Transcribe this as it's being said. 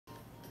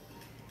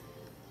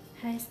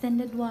Hi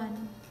Standard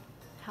 1,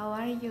 how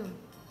are you?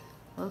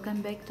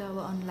 Welcome back to our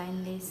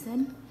online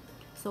lesson.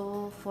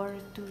 So for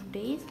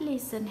today's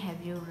lesson,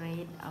 have you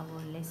read our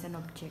lesson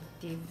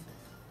objective?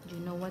 Do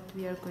you know what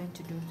we are going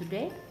to do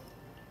today?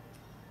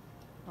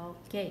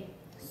 Okay,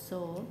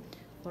 so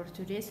for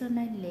today's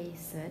online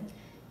lesson,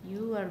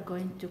 you are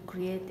going to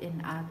create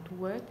an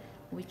artwork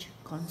which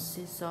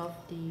consists of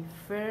the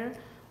fur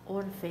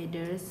or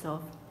feathers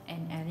of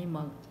an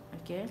animal.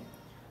 Okay,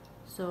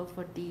 so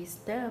for this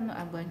term,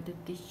 I'm going to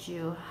teach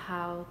you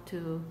how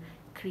to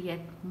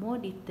create more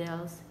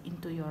details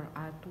into your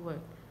artwork.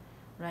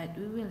 Right,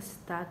 we will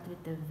start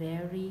with a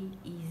very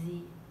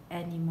easy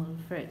animal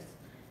first.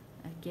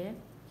 Okay,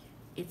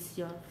 it's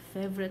your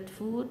favorite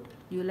food.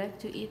 You like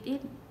to eat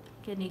it?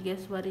 Can you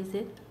guess what is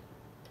it?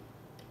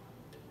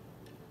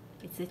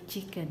 It's a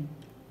chicken.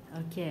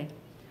 Okay,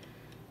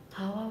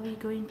 how are we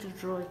going to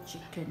draw a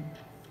chicken?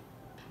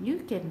 You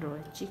can draw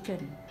a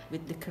chicken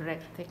with the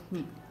correct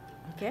technique.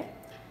 Okay,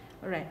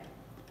 all right,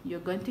 you're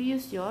going to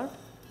use your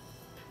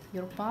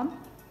palm,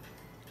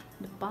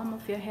 the palm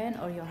of your hand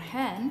or your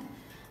hand,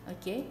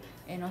 okay,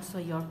 and also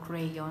your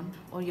crayon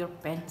or your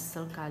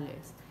pencil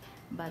colors,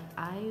 but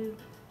I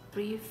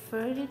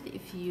prefer it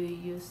if you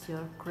use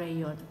your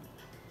crayon.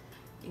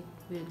 It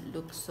will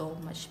look so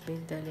much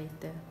better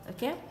later.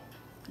 Okay,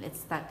 let's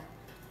start.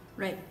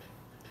 Right,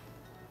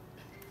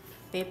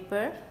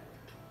 paper,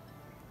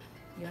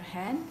 your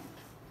hand.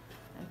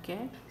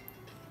 Okay,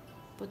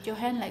 put your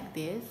hand like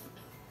this.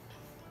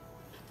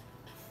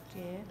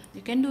 Okay,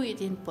 you can do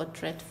it in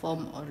portrait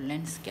form or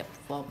landscape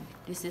form.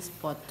 This is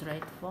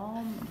portrait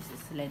form,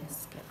 this is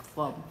landscape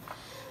form,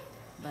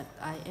 but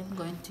I am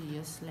going to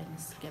use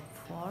landscape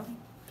form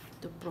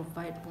to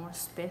provide more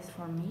space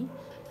for me.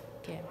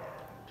 Okay,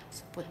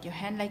 so put your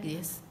hand like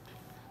this,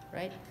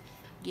 right?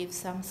 Give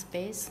some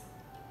space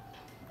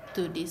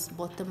to this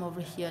bottom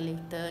over here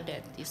later.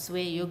 That this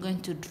way you're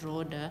going to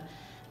draw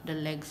the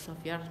legs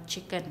of your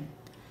chicken.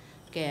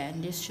 Okay,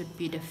 and this should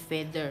be the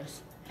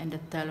feathers and the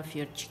tail of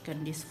your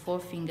chicken. These 4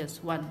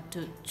 fingers, 1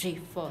 2 3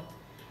 4,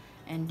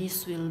 and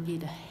this will be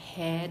the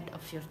head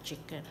of your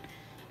chicken.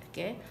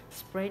 Okay,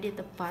 spread it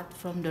apart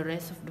from the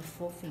rest of the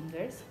 4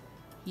 fingers.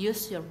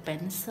 Use your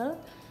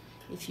pencil.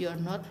 If you are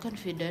not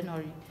confident,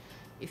 or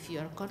if you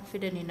are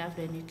confident enough,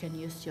 then you can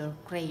use your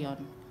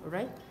crayon. All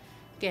right,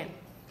 okay,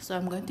 so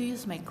I'm going to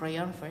use my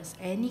crayon first,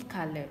 any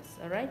colors.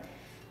 All right,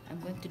 I'm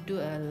going to do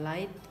a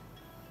light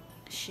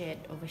shade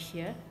over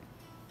here.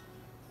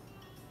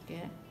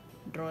 Okay,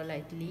 draw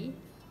lightly.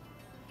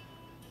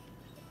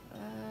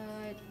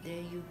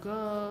 There you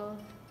go,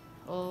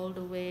 all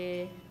the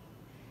way.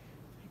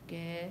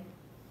 Okay,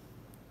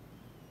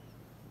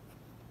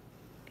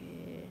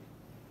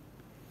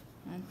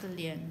 until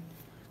the end.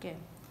 Okay,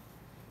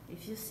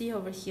 if you see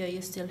over here,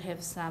 you still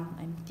have some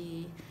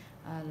empty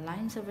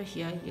lines over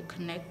here. You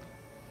connect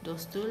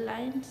those 2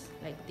 lines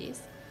like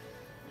this.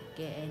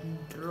 Okay, and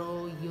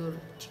draw your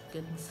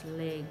chicken's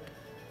leg.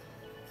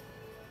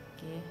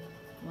 Okay,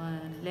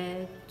 1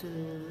 leg, 2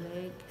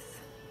 legs.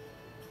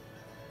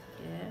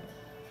 Okay,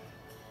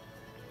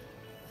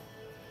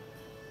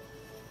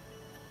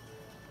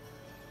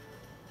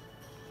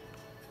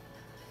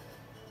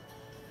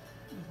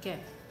 okay,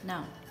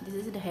 now this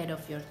is the head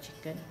of your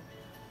chicken.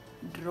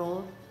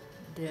 Draw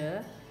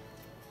the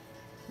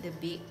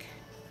beak.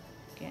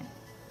 Okay,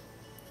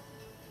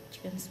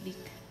 chicken's beak.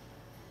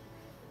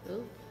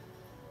 Oh,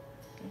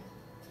 okay,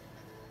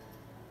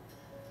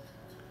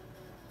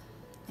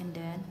 and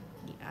then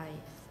the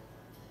eyes.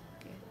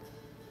 Okay,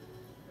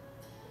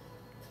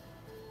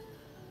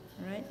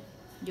 all right,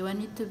 you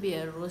want it to be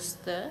a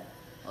rooster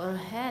or a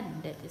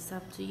hen, that is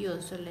up to you.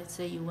 So let's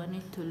say you want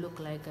it to look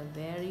like a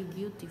very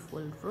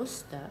beautiful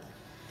rooster,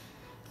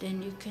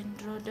 then you can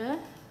draw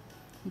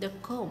the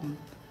comb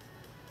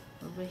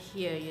over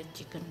here, your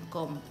chicken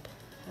comb.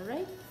 All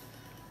right,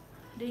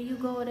 there you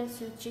go, that's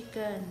your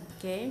chicken.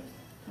 Okay,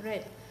 all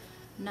right,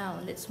 now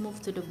let's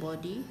move to the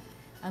body.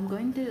 I'm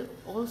going to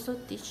also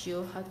teach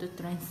you how to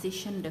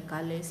transition the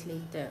colors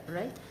later,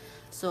 right?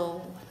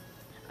 So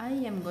I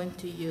am going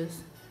to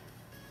use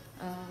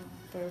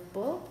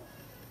purple.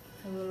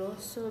 I will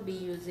also be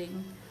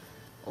using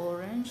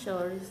orange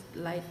or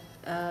light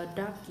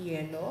dark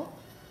yellow.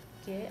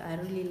 Okay, I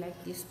really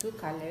like these 2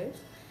 colors,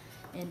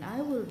 and I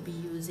will be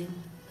using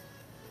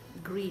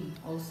green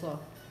also.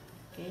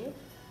 Okay,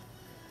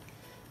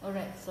 all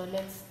right, so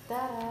let's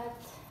start.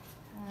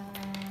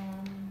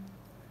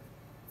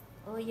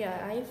 Oh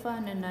yeah, I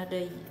found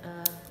another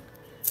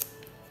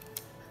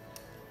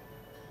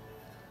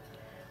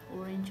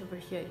orange over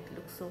here. It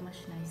looks so much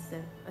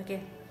nicer.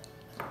 Okay,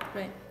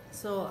 right,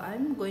 so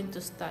I'm going to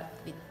start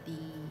with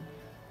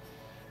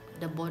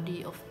the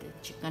body of the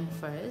chicken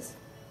first.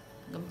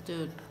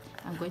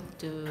 I'm going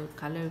to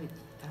color with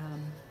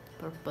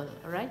purple.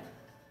 All right,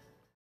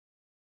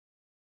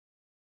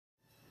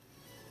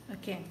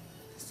 okay,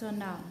 so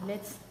now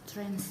let's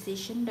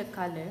transition the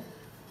color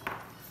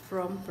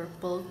from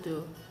purple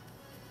to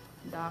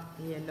dark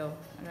yellow.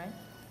 All right,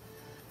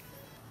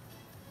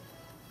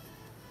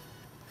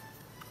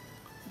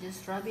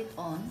 just rub it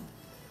on.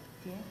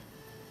 Okay,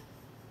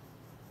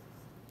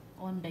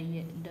 on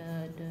the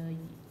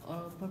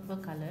purple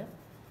color,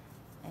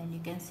 and you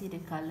can see the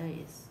color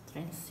is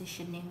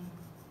transitioning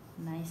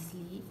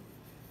nicely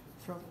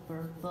from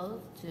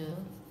purple to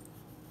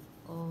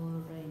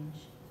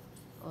orange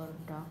or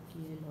dark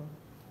yellow.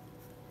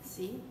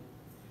 See,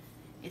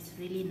 it's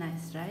really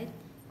nice, right?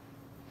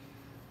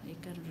 You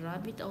can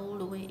rub it all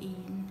the way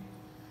in,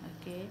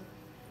 okay,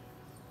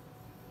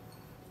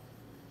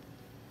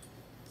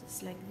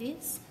 just like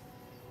this,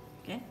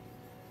 okay.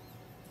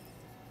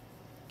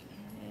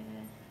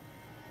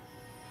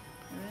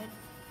 Right,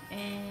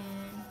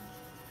 and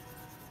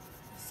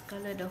just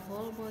color the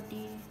whole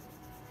body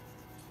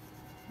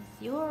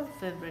with your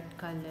favorite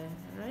color,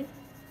 right?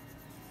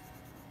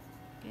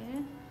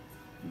 Okay,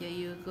 there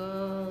you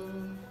go.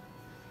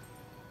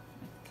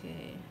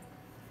 Okay,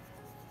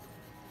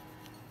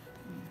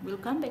 we'll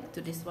come back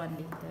to this one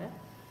later.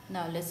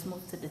 Now let's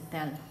move to the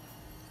tail.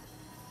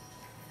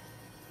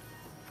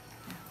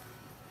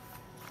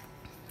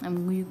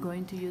 I'm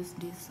going to use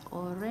this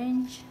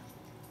orange.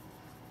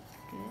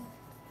 Okay,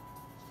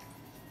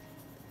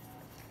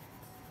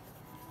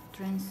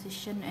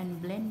 transition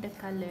and blend the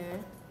color,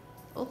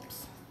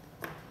 oops,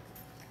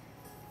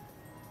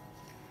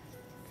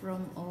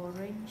 from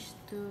orange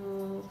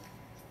to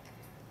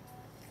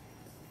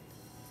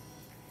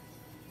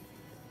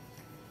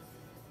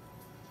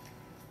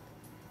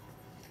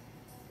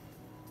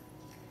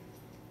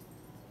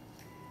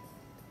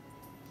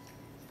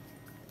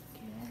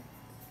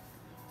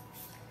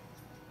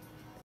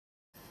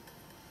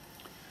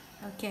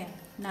okay,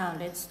 now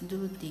let's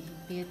do the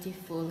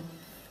beautiful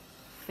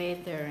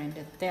feather and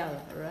the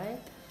tail, right?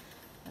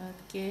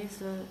 Okay,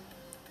 so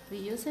we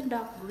use a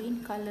dark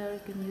green color. You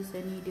can use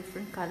any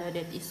different color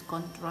that is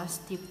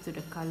contrastive to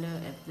the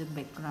color of the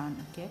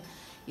background. Okay,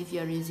 if you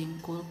are using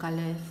cool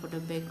color for the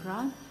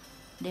background,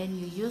 then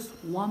you use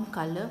warm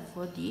color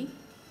for the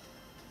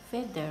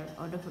feather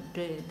or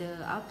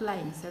the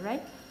outlines,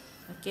 alright?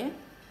 Okay,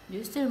 do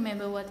you still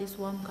remember what is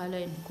warm color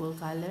and cool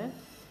color?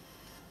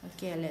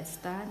 Okay, let's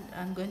start.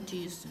 I'm going to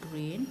use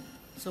green.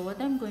 So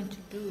what I'm going to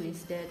do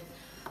is that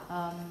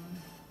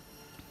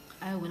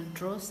I will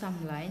draw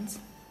some lines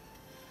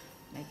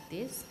like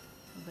this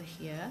over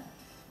here.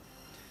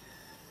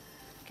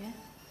 Okay,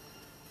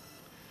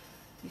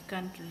 you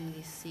can't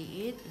really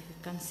see it. If you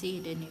can see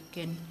it, then you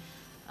can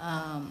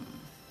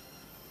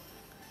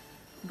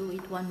do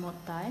it one more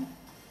time.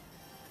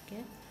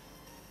 Okay,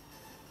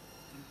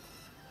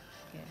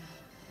 okay,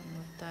 one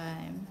more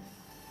time.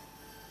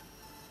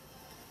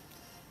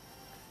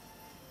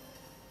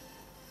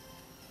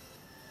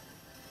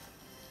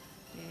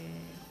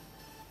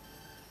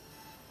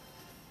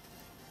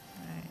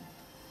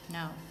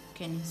 Now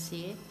can you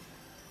see it?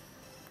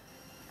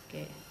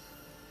 Okay,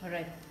 all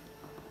right,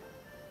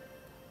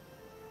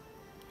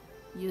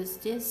 use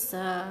this.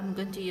 I'm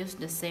going to use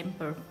the same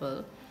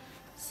purple,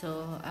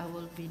 so I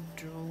will be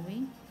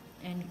drawing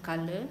and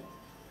color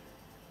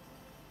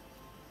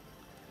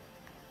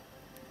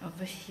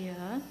over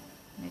here,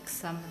 make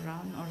some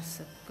round or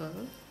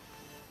circle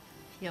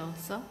here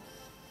also.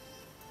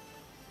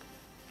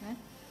 Okay,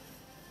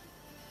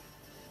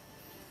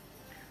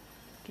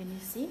 can you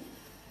see?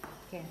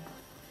 Okay,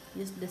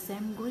 use the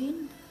same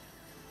green,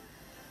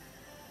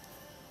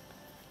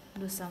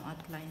 do some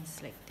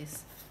outlines like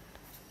this.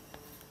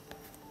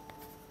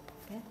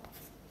 Okay,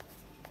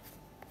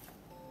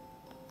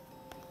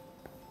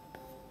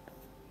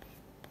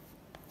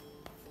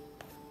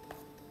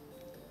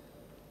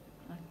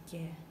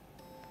 okay,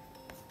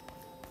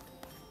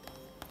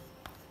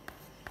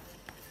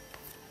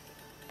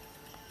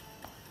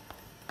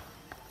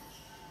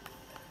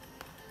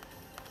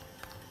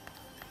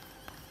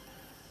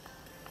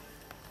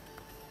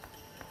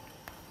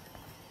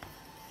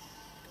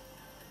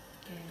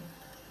 okay.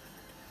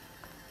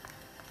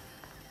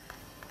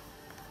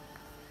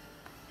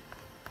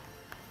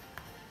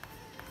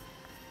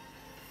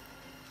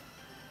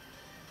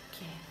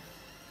 Okay.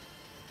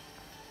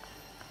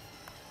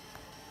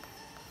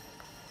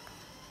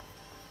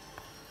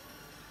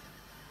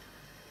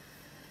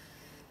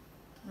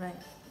 Right.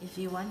 If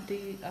you want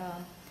to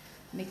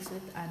mix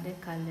with other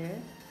color,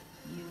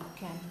 you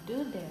can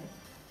do that.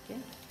 Okay.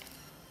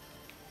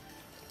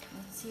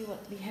 Let's see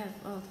what we have.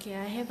 Okay,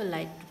 I have a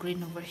light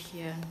green over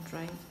here.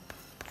 Try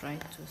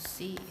to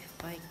see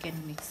if I can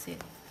mix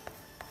it.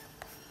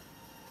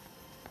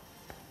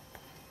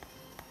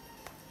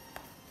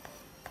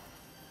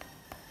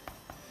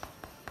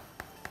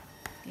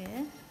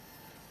 Okay.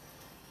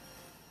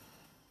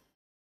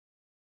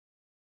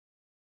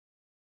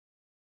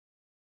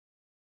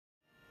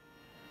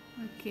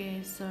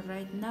 Okay, so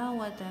right now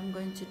what I'm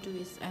going to do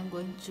is I'm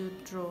going to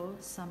draw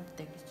some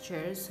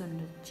textures on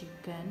the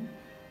chicken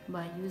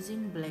by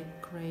using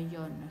black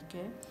crayon.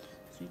 Okay,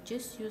 so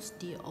just use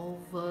the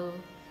oval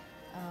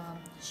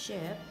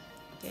shape.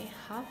 Okay,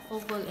 half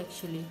oval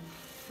actually,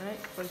 right?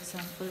 For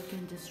example, you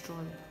can just draw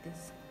like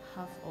this,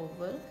 half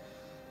oval,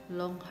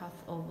 long half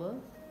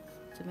oval,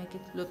 to make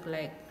it look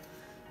like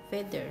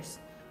feathers,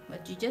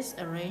 but you just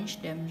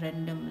arrange them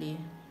randomly.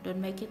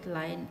 Don't make it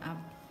line up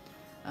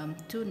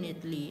too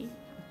neatly.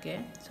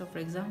 Okay, so for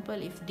example,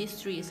 if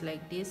this tree is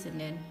like this, and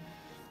then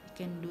you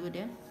can do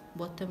the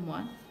bottom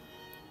one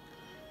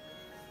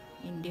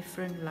in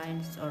different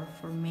lines or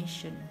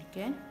formation.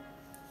 Okay,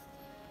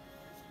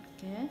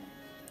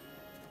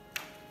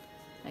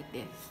 like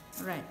this,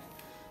 right?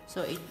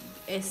 So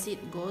as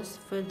it goes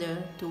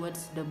further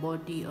towards the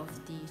body of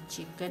the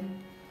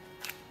chicken,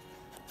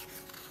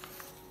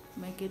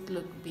 make it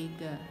look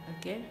bigger.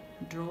 Okay,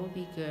 draw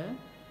bigger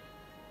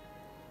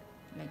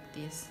like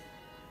this,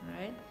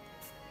 right?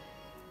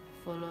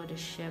 Follow the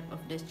shape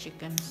of the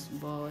chicken's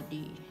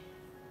body.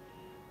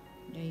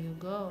 There you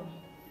go.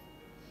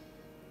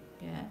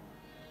 Yeah.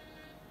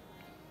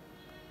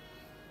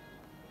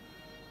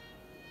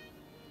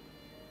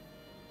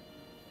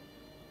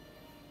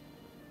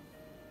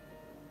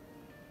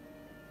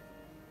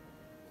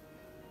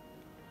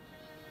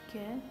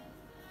 Okay.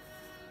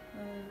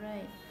 All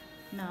right.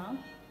 Now.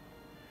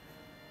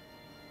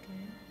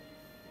 Okay.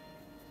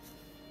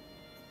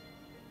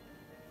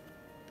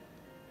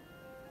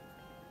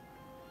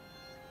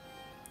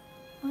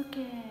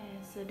 Okay,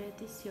 so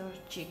that is your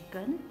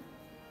chicken.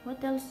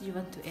 What else do you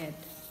want to add?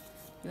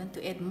 You want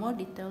to add more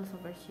details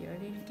over here,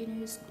 then you can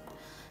use,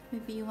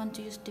 maybe you want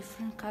to use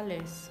different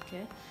colors,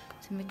 okay,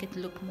 to make it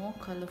look more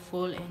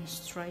colorful and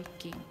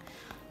striking,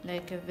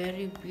 like a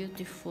very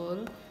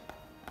beautiful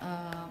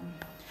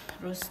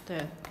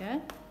rooster. Okay,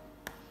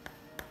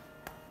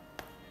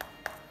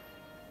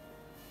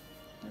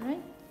 all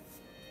right.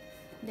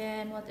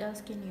 Then what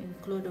else can you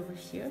include over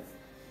here?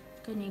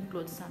 You can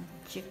include some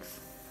chicks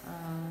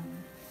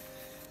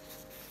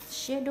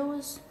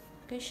shadows.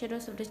 Okay,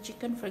 shadows of the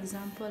chicken. For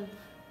example,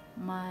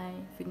 my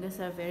fingers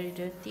are very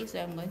dirty, so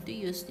I'm going to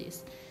use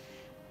this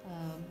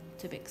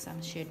to make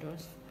some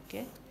shadows.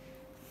 Okay,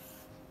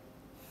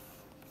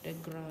 the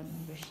ground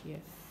over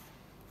here,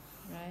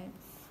 right?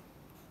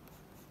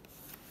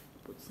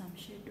 Put some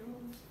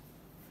shadows.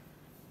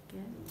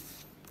 Okay.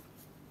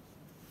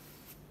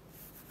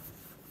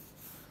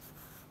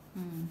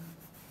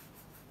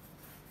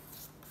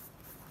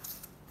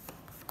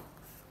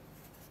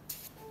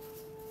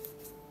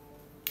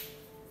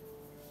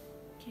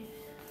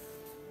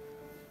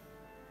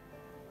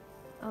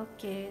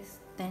 Okay,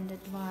 standard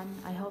one.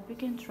 I hope you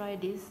can try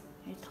this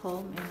at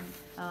home,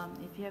 and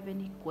if you have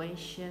any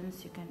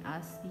questions, you can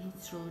ask me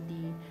through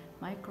the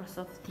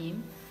Microsoft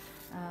team.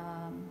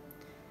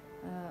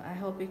 I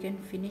hope you can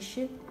finish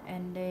it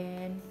and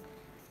then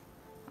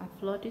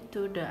upload it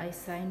to the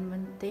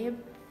assignment tab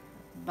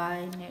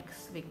by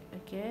next week.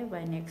 Okay,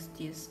 by next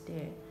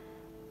Tuesday.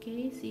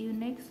 Okay, see you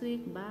next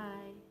week.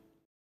 Bye.